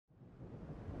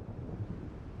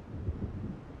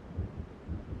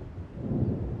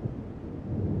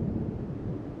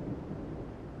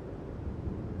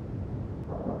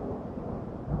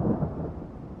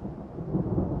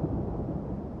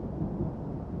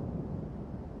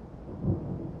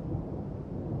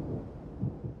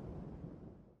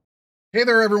Hey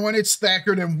there everyone, it's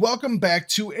Thakard and welcome back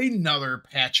to another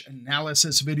patch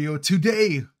analysis video.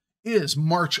 Today is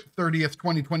March 30th,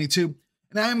 2022,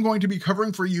 and I am going to be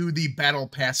covering for you the Battle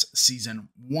Pass Season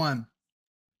 1.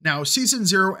 Now, Season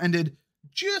 0 ended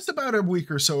just about a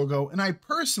week or so ago, and I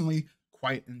personally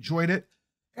quite enjoyed it,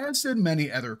 as did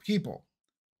many other people.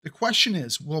 The question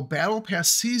is, will Battle Pass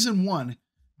Season 1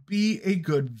 be a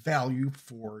good value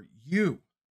for you?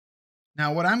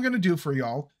 Now, what I'm going to do for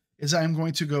y'all is I'm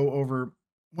going to go over,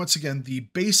 once again, the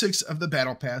basics of the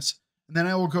Battle Pass, and then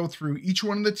I will go through each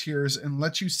one of the tiers and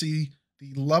let you see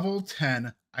the level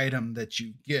 10 item that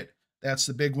you get. That's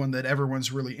the big one that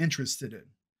everyone's really interested in.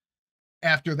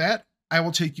 After that, I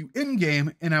will take you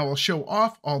in-game and I will show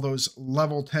off all those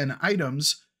level 10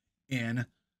 items in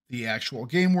the actual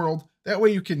game world. That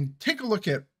way you can take a look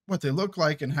at what they look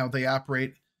like and how they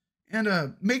operate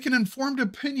and make an informed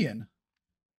opinion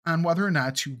on whether or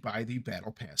not to buy the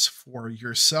Battle Pass for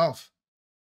yourself.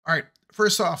 All right,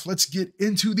 first off, let's get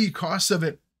into the cost of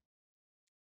it.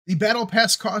 The Battle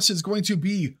Pass cost is going to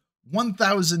be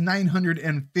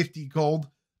 1,950 gold.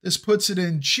 This puts it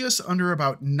in just under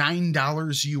about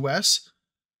 $9 US.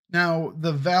 Now,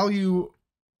 the value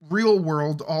real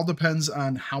world all depends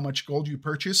on how much gold you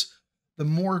purchase. The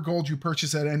more gold you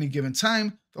purchase at any given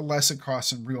time, the less it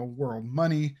costs in real world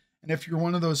money. And if you're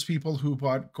one of those people who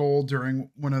bought gold during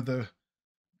one of the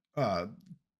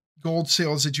gold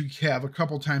sales that you have a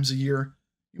couple times a year,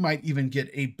 you might even get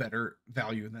a better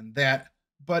value than that.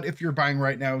 But if you're buying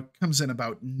right now, it comes in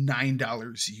about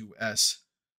 $9 US.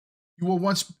 You will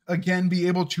once again be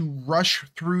able to rush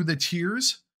through the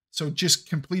tiers. So just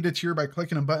complete a tier by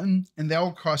clicking a button, and that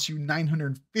will cost you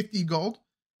 950 gold.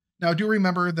 Now do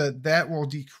remember that that will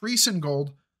decrease in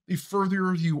gold the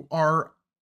further you are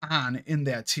on in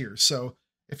that tier. So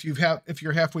if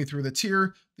you're halfway through the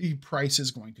tier, the price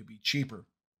is going to be cheaper.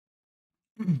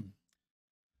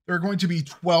 There are going to be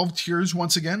 12 tiers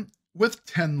once again, with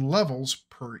 10 levels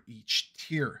per each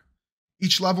tier.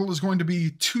 Each level is going to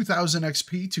be 2,000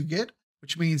 XP to get,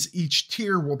 which means each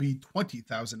tier will be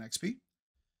 20,000 XP.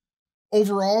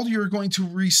 Overall, you're going to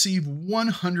receive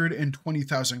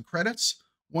 120,000 credits,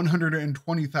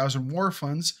 120,000 war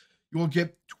funds. You will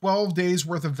get 12 days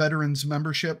worth of veterans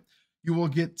membership. You will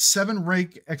get 7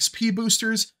 rank XP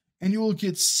boosters, and you will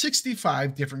get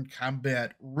 65 different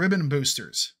combat ribbon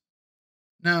boosters.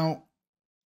 Now,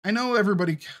 I know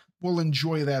everybody will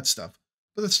enjoy that stuff,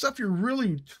 but the stuff you're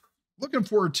really looking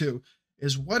forward to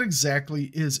is what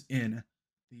exactly is in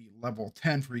the level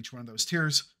 10 for each one of those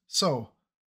tiers. So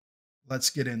let's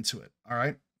get into it. All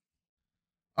right.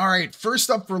 All right, first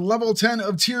up for level 10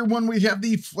 of tier 1, we have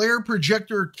the Flare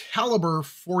Projector Caliber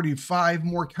 45,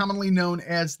 more commonly known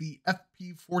as the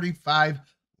FP45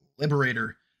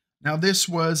 Liberator. Now, this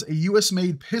was a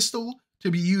US-made pistol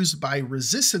to be used by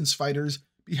resistance fighters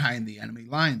behind the enemy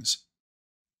lines.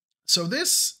 So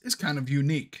this is kind of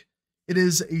unique. It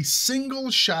is a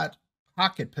single-shot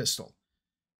pocket pistol.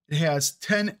 It has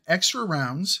 10 extra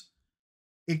rounds.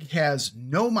 It has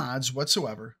no mods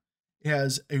whatsoever. It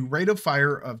has a rate of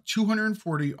fire of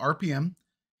 240 RPM,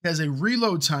 it has a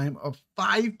reload time of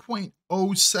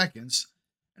 5.0 seconds,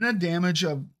 and a damage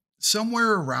of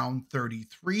somewhere around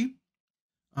 33.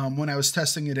 When I was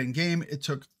testing it in game, it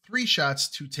took 3 shots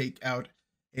to take out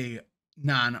a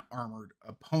non-armored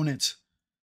opponent.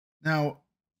 Now,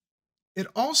 it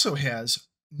also has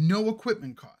no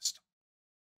equipment cost.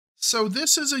 So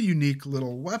this is a unique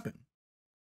little weapon.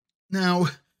 Now,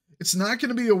 it's not going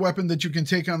to be a weapon that you can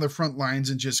take on the front lines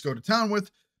and just go to town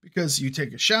with, because you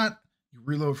take a shot, you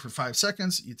reload for 5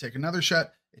 seconds, you take another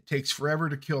shot, it takes forever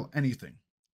to kill anything.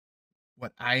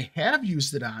 What I have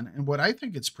used it on, and what I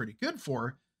think it's pretty good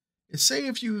for, is say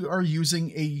if you are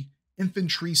using a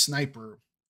infantry sniper.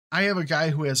 I have a guy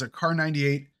who has a Kar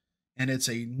 98, and it's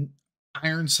a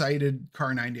iron-sighted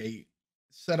Kar 98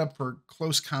 set up for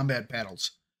close combat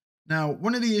battles. Now,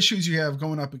 one of the issues you have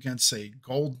going up against, say,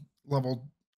 gold level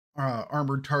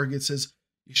armored targets is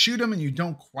you shoot them and you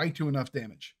don't quite do enough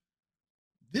damage.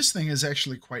 This thing is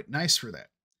actually quite nice for that.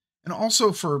 And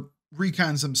also for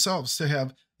recons themselves to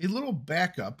have a little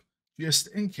backup just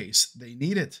in case they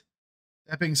need it.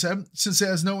 That being said, since it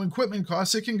has no equipment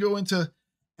costs, it can go into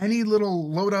any little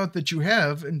loadout that you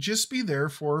have and just be there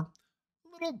for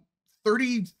a little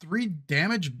 33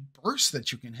 damage burst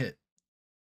that you can hit.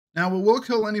 Now, it will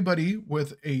kill anybody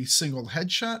with a single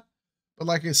headshot, but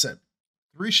like I said,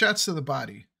 3 shots to the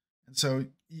body. And so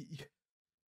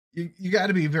you got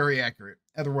to be very accurate.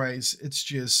 Otherwise, it's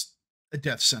just a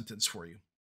death sentence for you.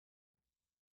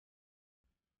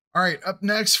 All right, up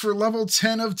next for level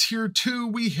 10 of tier 2,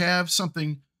 we have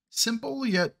something simple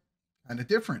yet kind of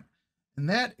different. And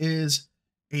that is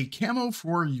a camo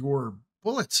for your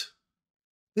bullet.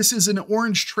 This is an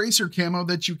orange tracer camo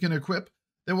that you can equip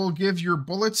that will give your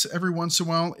bullets every once in a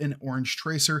while an orange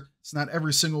tracer. It's not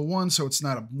every single one, so it's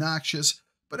not obnoxious,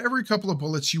 but every couple of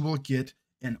bullets you will get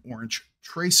an orange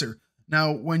tracer.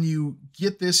 Now, when you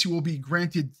get this, you will be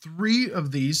granted 3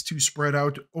 of these to spread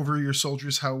out over your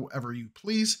soldiers however you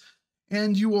please,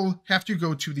 and you will have to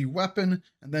go to the weapon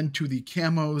and then to the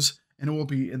camos, and it will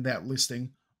be in that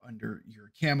listing under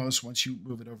your camos once you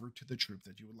move it over to the troop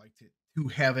that you would like to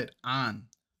have it on.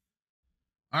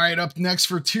 All right, up next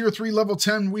for Tier 3 Level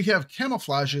 10, we have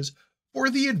camouflages for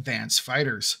the advanced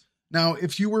fighters. Now,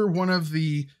 if you were one of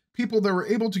the people that were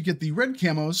able to get the red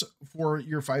camos for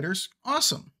your fighters,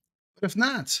 awesome. But if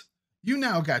not, you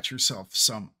now got yourself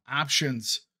some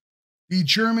options. The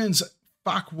Germans'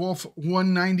 Focke-Wulf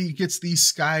 190 gets the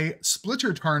Sky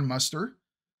Splittertarn Muster.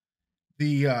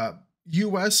 The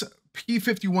US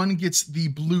P-51 gets the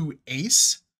Blue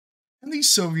Ace. And the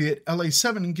Soviet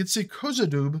LA-7 gets a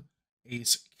Kozadub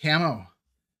Ace camo.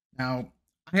 Now,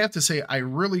 I have to say, I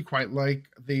really quite like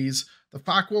these. The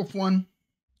Focke-Wulf one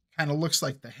kind of looks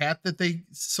like the hat that they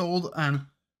sold on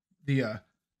the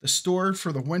store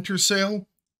for the winter sale.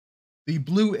 The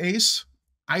Blue Ace,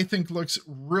 I think, looks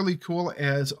really cool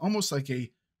as almost like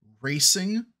a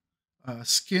racing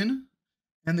skin.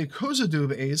 And the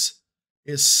Kozadub Ace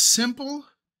is simple,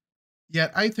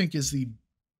 yet I think is the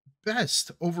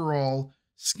best overall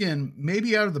skin,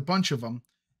 maybe out of the bunch of them.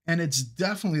 And it's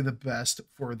definitely the best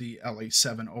for the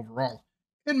LA-7 overall,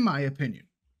 in my opinion.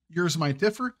 Yours might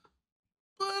differ,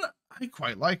 but I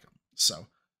quite like them. So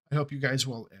I hope you guys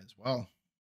will as well.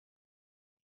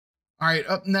 All right,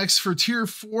 up next for Tier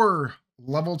 4,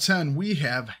 Level 10, we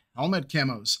have helmet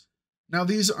camos. Now,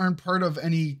 these aren't part of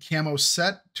any camo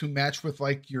set to match with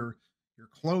like your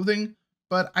clothing,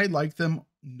 but I like them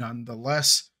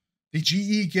nonetheless. The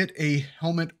GE get a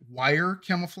helmet wire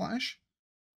camouflage.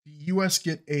 The US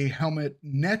get a helmet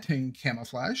netting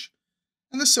camouflage,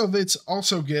 and the Soviets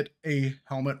also get a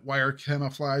helmet wire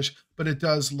camouflage, but it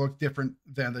does look different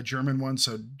than the German one,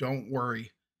 so don't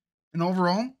worry. And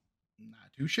overall,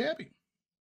 not too shabby.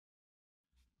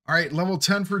 All right, level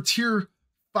 10 for Tier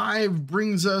 5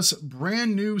 brings us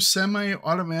brand new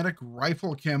semi-automatic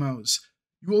rifle camos.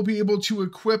 You will be able to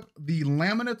equip the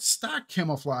laminate stock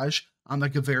camouflage on the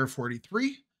Gewehr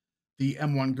 43, the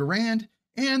M1 Garand,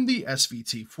 and the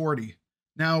SVT-40.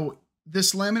 Now,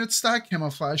 this laminate stock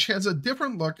camouflage has a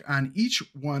different look on each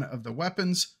one of the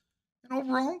weapons, and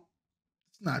overall,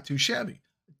 it's not too shabby.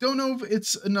 Don't know if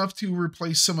it's enough to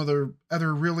replace some of the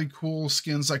other really cool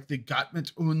skins like the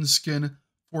Gottmit Un skin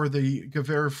for the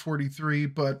Gewehr 43,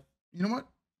 but you know what?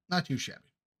 Not too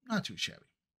shabby. Not too shabby.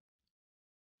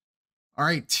 All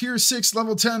right, Tier 6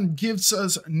 Level 10 gives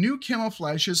us new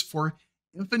camouflages for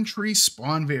infantry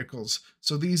spawn vehicles.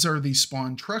 So these are the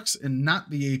spawn trucks and not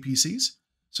the APCs.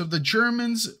 So the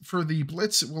Germans for the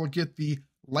Blitz will get the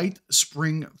light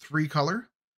spring 3 color.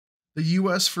 The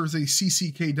US for the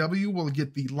CCKW will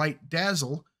get the light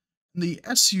dazzle. And the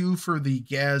SU for the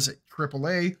Gaz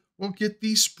AAA will get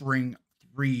the spring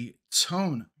 3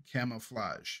 tone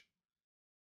camouflage.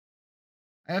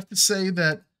 I have to say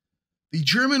that the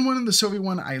German one and the Soviet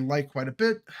one I like quite a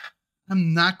bit.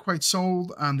 I'm not quite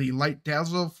sold on the light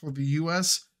dazzle for the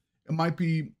US. It might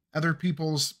be other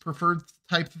people's preferred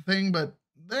type of thing, but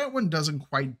that one doesn't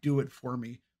quite do it for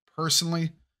me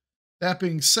personally. That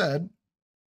being said,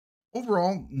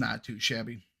 overall, not too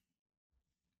shabby.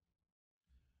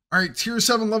 All right, Tier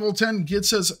 7 Level 10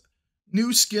 gets us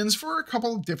new skins for a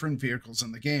couple of different vehicles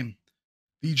in the game.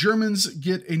 The Germans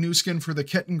get a new skin for the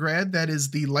Kettenkrad, that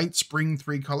is the light spring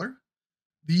 3 color.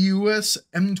 The US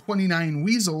M29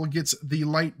 Weasel gets the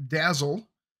light dazzle,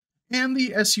 and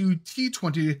the SU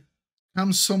T20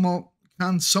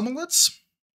 Komsomolets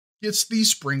gets the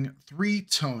spring 3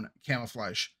 tone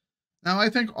camouflage. Now, I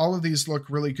think all of these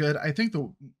look really good. I think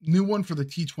the new one for the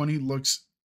T20 looks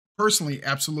personally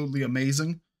absolutely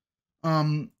amazing.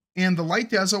 And the light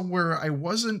dazzle, where I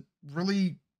wasn't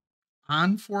really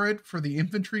on for it for the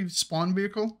infantry spawn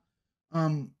vehicle,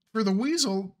 for the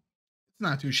Weasel,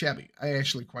 not too shabby. I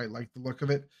actually quite like the look of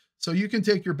it. So you can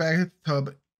take your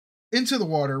bathtub into the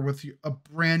water with a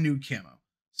brand new camo.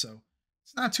 So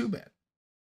it's not too bad.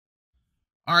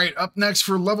 All right, up next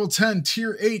for level 10,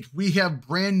 tier 8, we have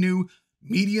brand new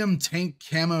medium tank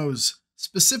camos.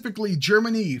 Specifically,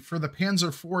 Germany for the Panzer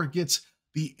IV gets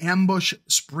the ambush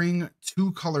spring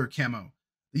 2 color camo.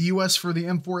 The US for the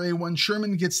M4A1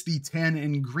 Sherman gets the tan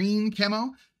and green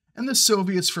camo. And the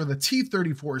Soviets for the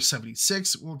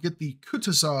T-34-76 will get the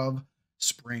Kutuzov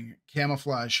spring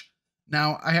camouflage.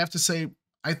 Now, I have to say,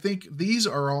 I think these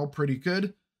are all pretty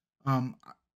good.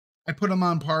 I put them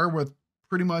on par with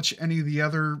pretty much any of the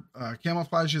other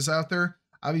camouflages out there.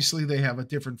 Obviously, they have a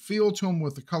different feel to them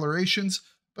with the colorations,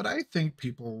 but I think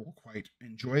people will quite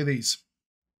enjoy these.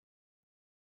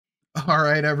 All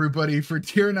right, everybody, for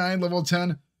Tier 9, Level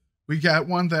 10, we got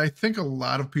one that I think a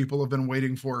lot of people have been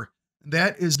waiting for.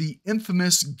 That is the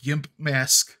infamous Gimp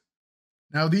mask.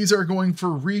 Now, these are going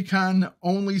for Recon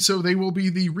only, so they will be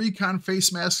the Recon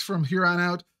face masks from here on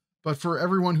out. But for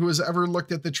everyone who has ever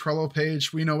looked at the Trello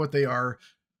page, we know what they are.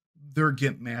 They're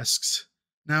Gimp masks.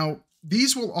 Now,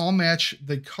 these will all match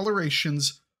the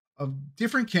colorations of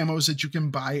different camos that you can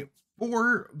buy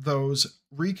for those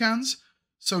Recons.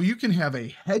 So you can have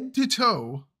a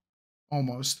head-to-toe,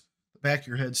 almost, the back of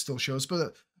your head still shows,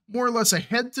 but more or less a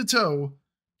head-to-toe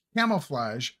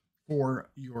camouflage for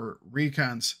your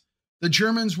Recons. The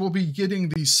Germans will be getting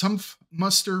the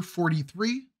Sumpfmuster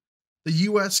 43. The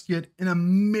US get an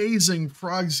amazing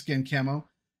frog skin camo.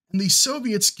 And the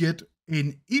Soviets get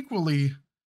an equally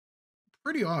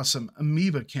pretty awesome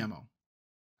amoeba camo.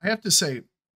 I have to say,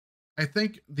 I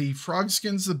think the frog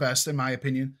skin's the best in my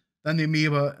opinion, then the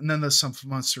amoeba, and then the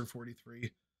Sumpfmuster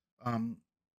 43.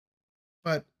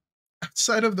 But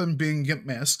outside of them being Gimp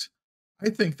masks, I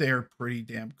think they are pretty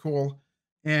damn cool.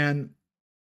 And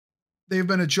they've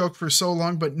been a joke for so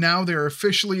long, but now they're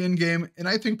officially in game, and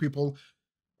I think people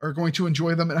are going to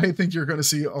enjoy them, and I think you're going to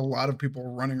see a lot of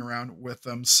people running around with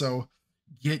them. So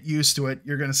get used to it.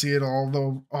 You're going to see it all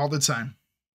the time.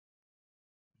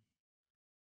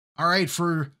 All right,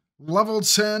 for level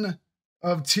 10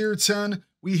 of Tier 10,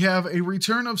 we have a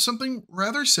return of something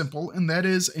rather simple, and that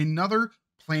is another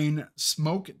plain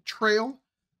smoke trail.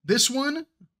 This one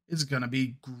is going to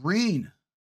be green.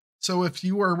 So if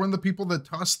you are one of the people that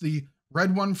tossed the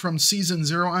red one from Season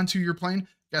 0 onto your plane,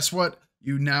 guess what?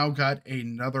 You now got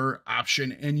another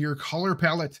option in your color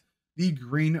palette, the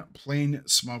green plain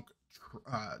smoke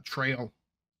trail.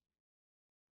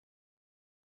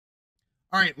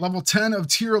 All right, level 10 of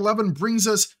Tier 11 brings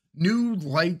us new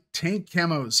light tank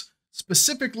camos,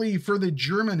 specifically for the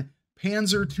German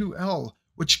Panzer IIL,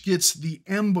 which gets the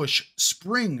Ambush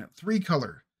Spring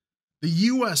 3-color. The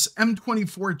US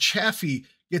M24 Chaffee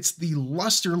gets the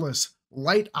lusterless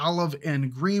light olive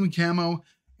and green camo,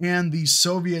 and the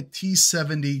Soviet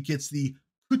T-70 gets the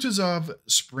Kutuzov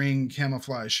spring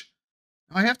camouflage.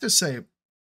 Now, I have to say,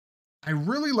 I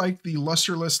really like the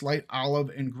lusterless light olive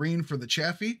and green for the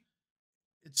Chaffee.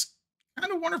 It's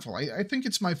kind of wonderful. I think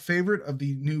it's my favorite of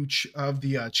the new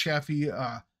Chaffee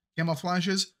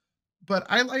camouflages, but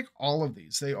I like all of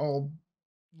these. They all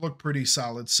look pretty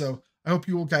solid, so I hope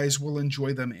you guys will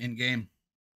enjoy them in game.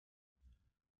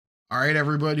 All right,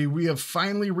 everybody, we have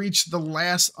finally reached the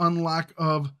last unlock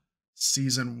of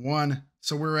Season 1.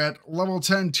 So we're at level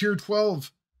 10, Tier 12,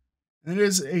 and it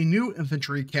is a new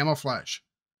infantry camouflage.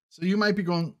 So you might be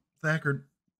going, Thakard,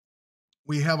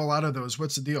 we have a lot of those.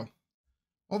 What's the deal?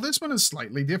 Well, this one is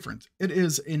slightly different. It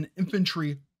is an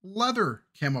infantry leather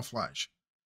camouflage.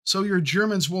 So your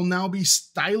Germans will now be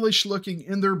stylish looking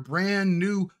in their brand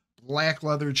new black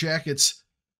leather jackets.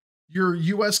 Your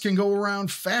US can go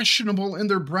around fashionable in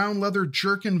their brown leather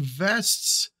jerkin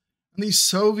vests. And the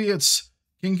Soviets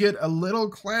can get a little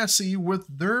classy with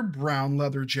their brown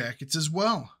leather jackets as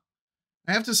well.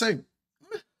 I have to say,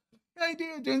 the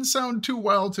idea didn't sound too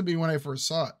wild to me when I first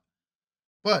saw it.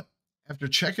 But after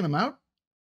checking them out,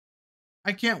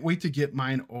 I can't wait to get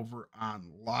mine over on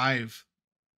live.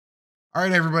 All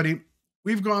right, everybody,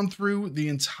 we've gone through the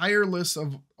entire list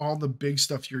of all the big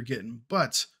stuff you're getting,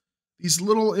 but these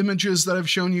little images that I've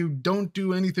shown you don't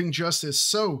do anything justice,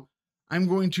 so I'm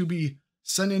going to be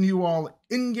sending you all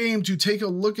in-game to take a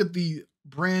look at the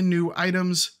brand new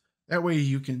items. That way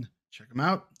you can check them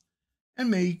out and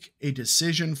make a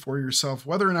decision for yourself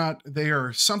whether or not they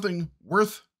are something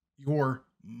worth your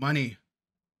money.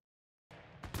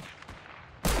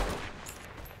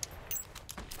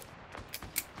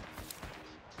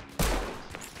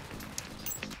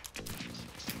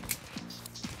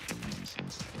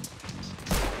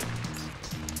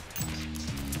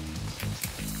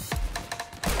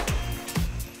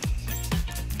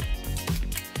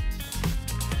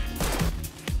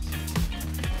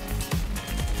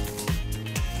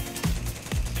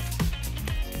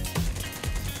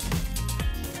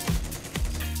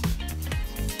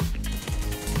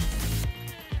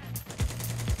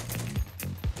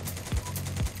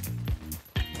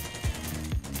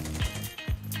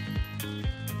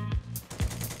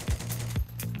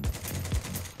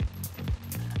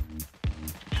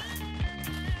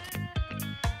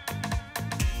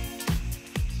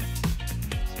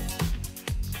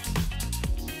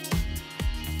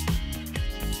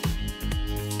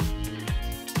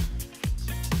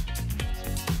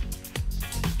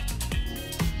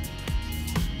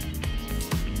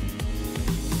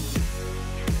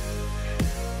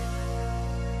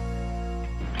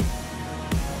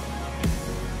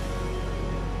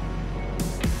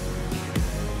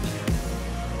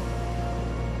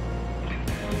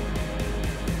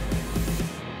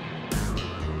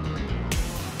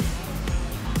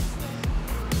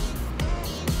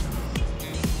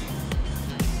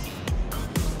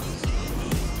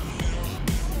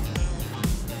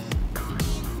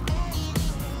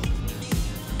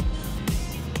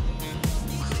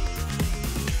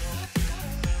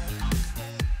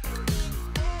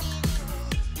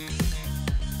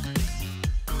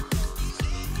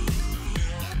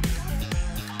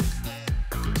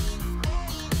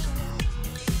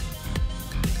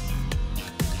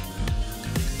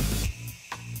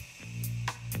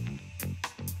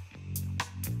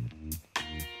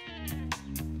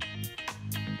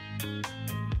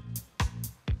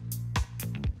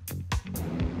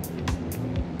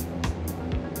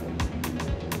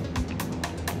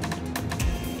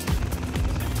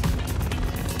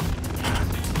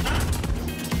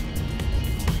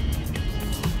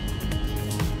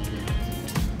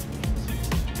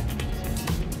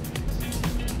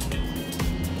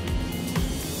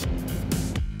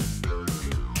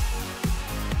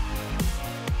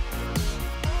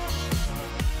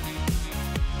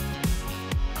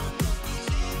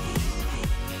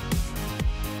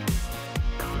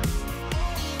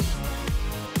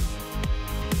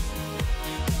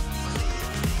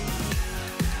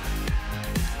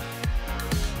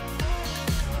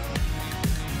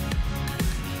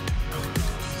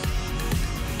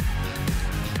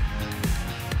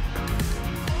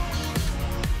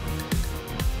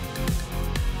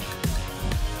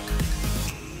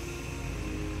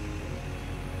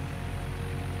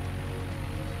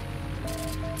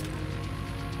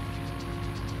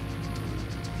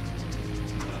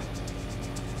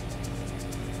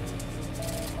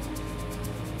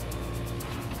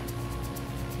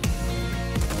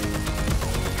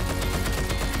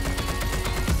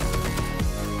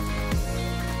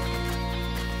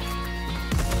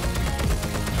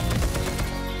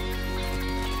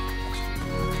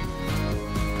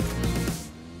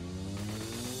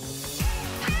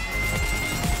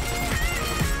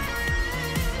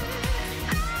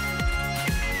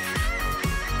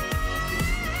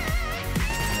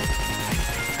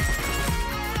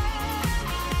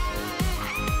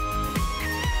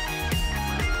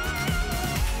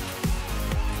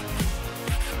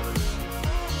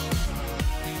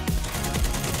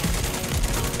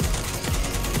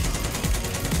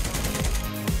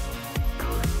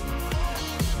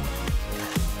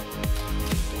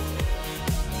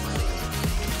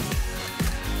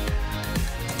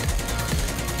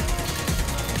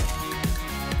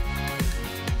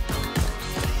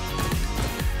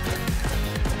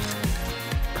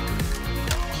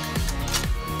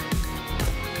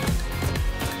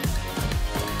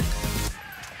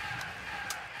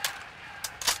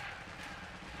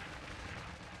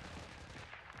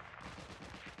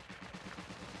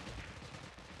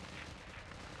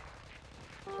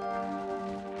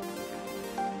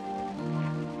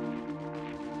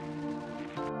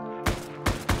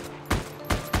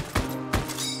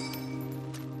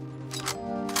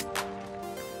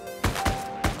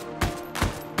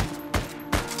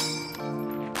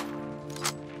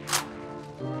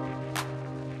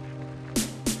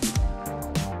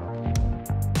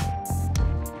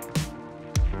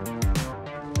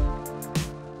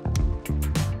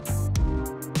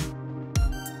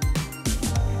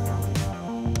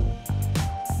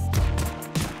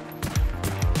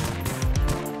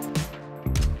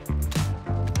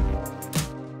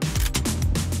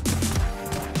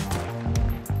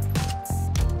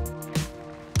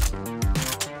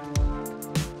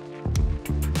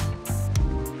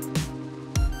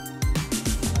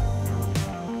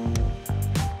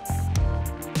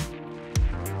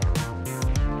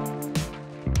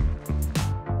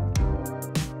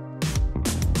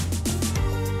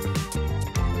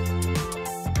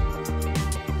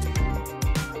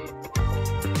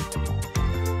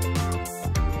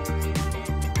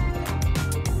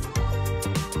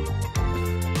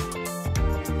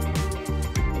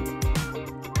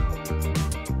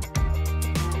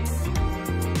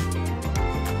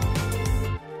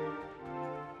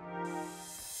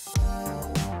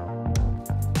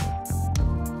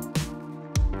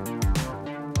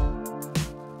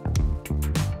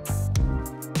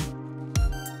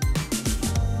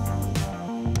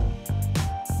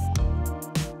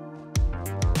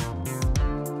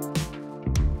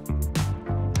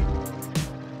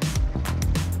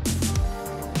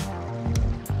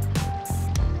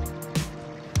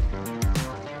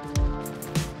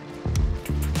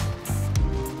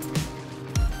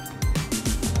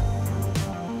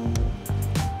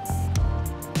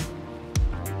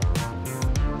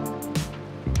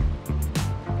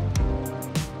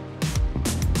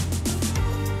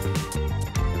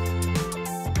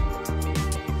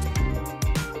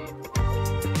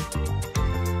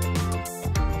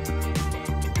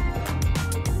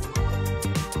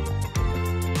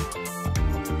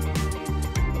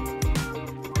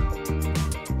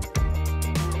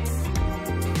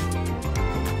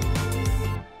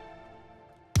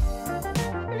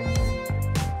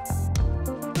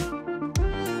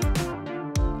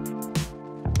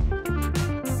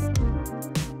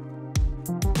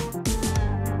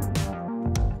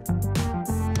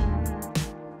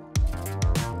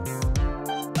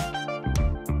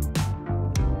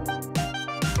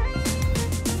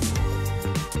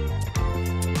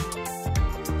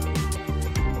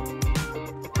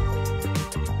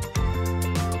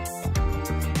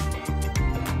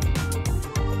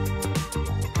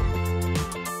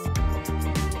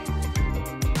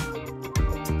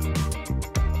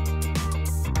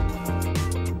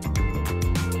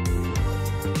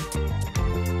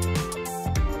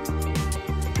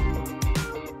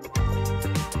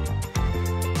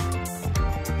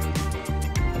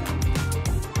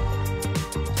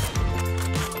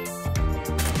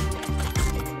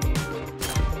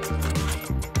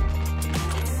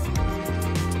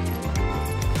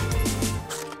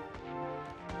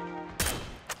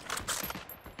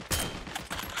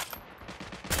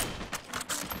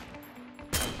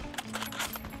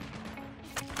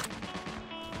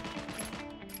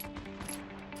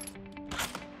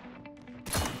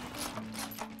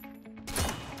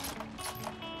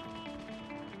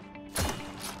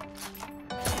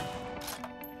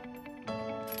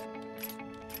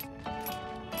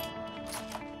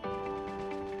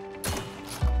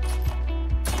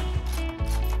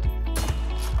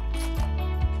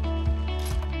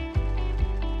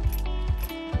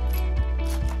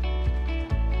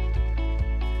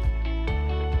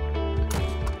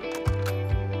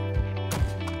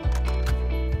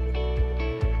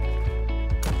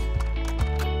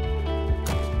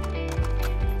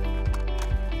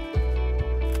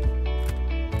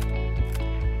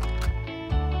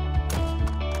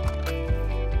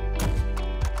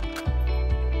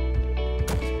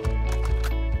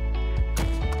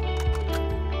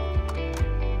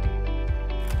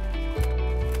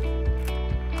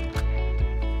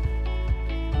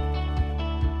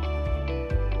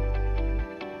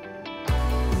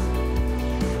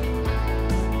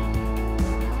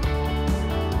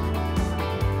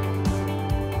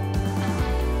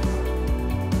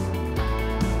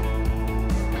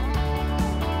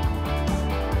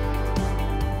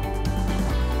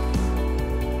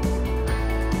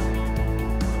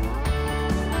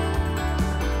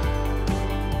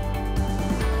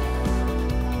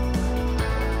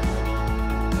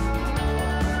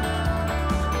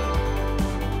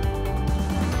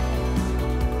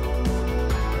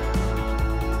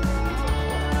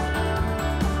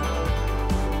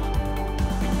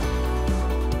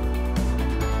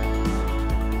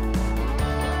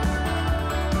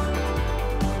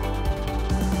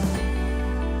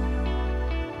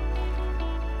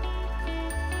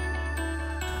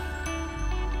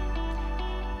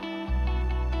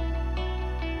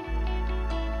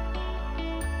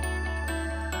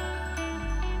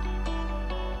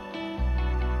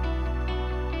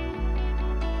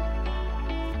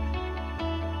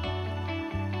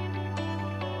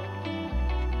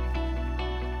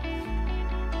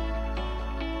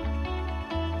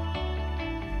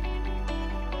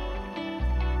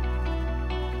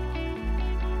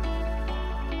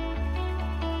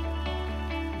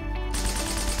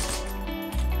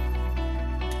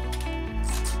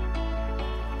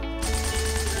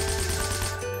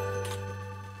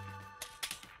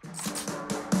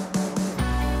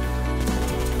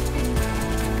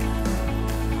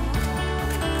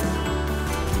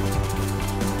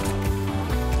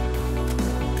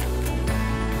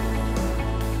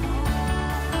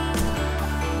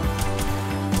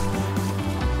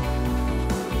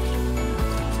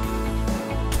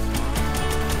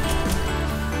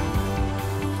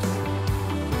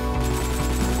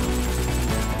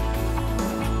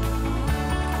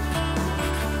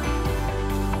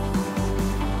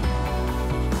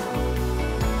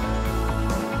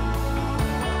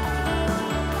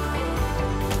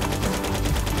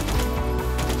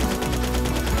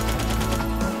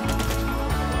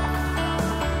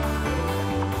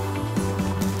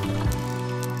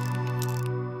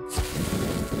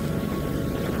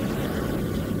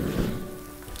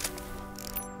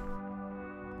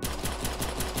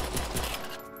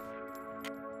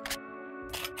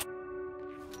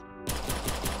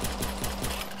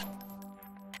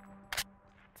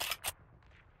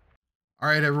 All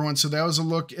right, everyone. So that was a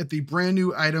look at the brand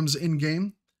new items in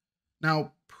game.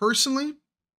 Now, personally,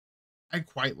 I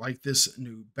quite like this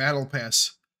new battle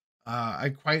pass. I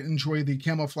quite enjoy the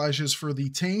camouflages for the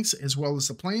tanks as well as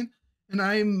the plane, and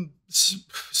I'm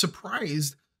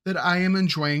surprised that I am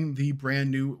enjoying the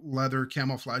brand new leather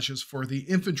camouflages for the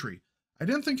infantry. I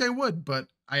didn't think I would, but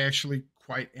I actually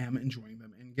quite am enjoying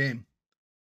them in game.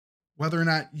 Whether or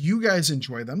not you guys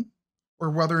enjoy them, or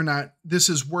whether or not this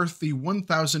is worth the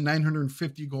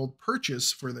 1,950 gold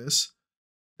purchase for this,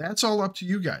 that's all up to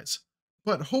you guys.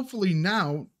 But hopefully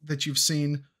now that you've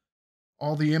seen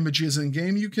all the images in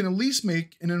game, you can at least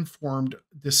make an informed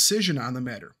decision on the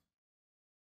matter.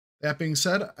 That being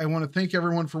said, I want to thank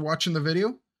everyone for watching the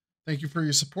video. Thank you for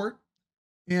your support.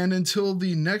 And until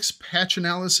the next patch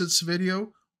analysis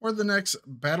video or the next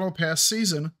Battle Pass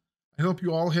season, I hope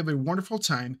you all have a wonderful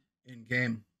time in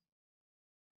game.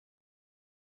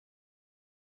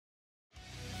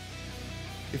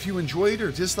 If you enjoyed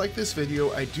or disliked this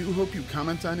video, I do hope you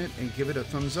comment on it and give it a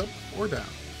thumbs up or down.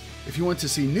 If you want to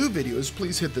see new videos,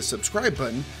 please hit the subscribe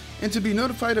button, and to be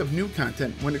notified of new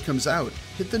content when it comes out,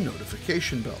 hit the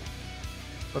notification bell.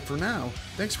 But for now,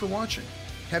 thanks for watching.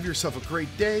 Have yourself a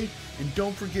great day, and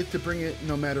don't forget to bring it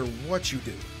no matter what you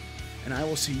do. And I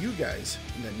will see you guys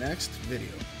in the next video.